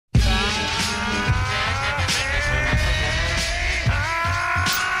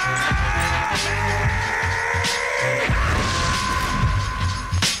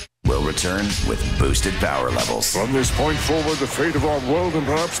return with boosted power levels. From this point forward, the fate of our world and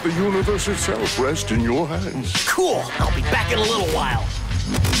perhaps the universe itself rest in your hands. Cool. I'll be back in a little while.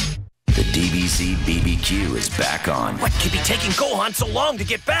 The DBZ BBQ is back on. What could be taking Gohan so long to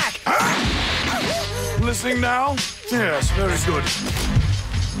get back? Listening now? Yes, very good.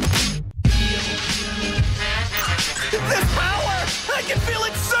 This power! I can feel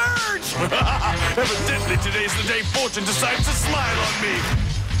it surge! Evidently, today's the day Fortune decides to smile on me.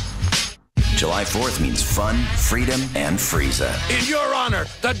 July 4th means fun, freedom, and Frieza. In your honor,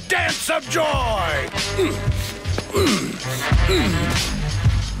 the Dance of Joy!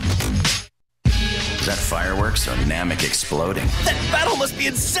 Is that fireworks or Namek exploding? That battle must be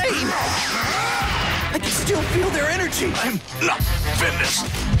insane! I can still feel their energy! I'm not finished!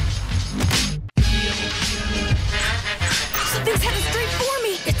 Something's headed straight for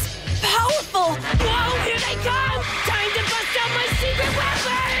me! It's powerful! Whoa, here they come! Time to bust out my secret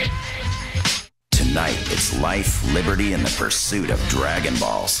weapon! Tonight, it's life, liberty, and the pursuit of Dragon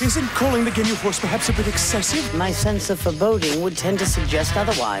Balls. Isn't calling the Ginyu Force perhaps a bit excessive? My sense of foreboding would tend to suggest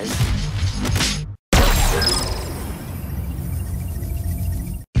otherwise.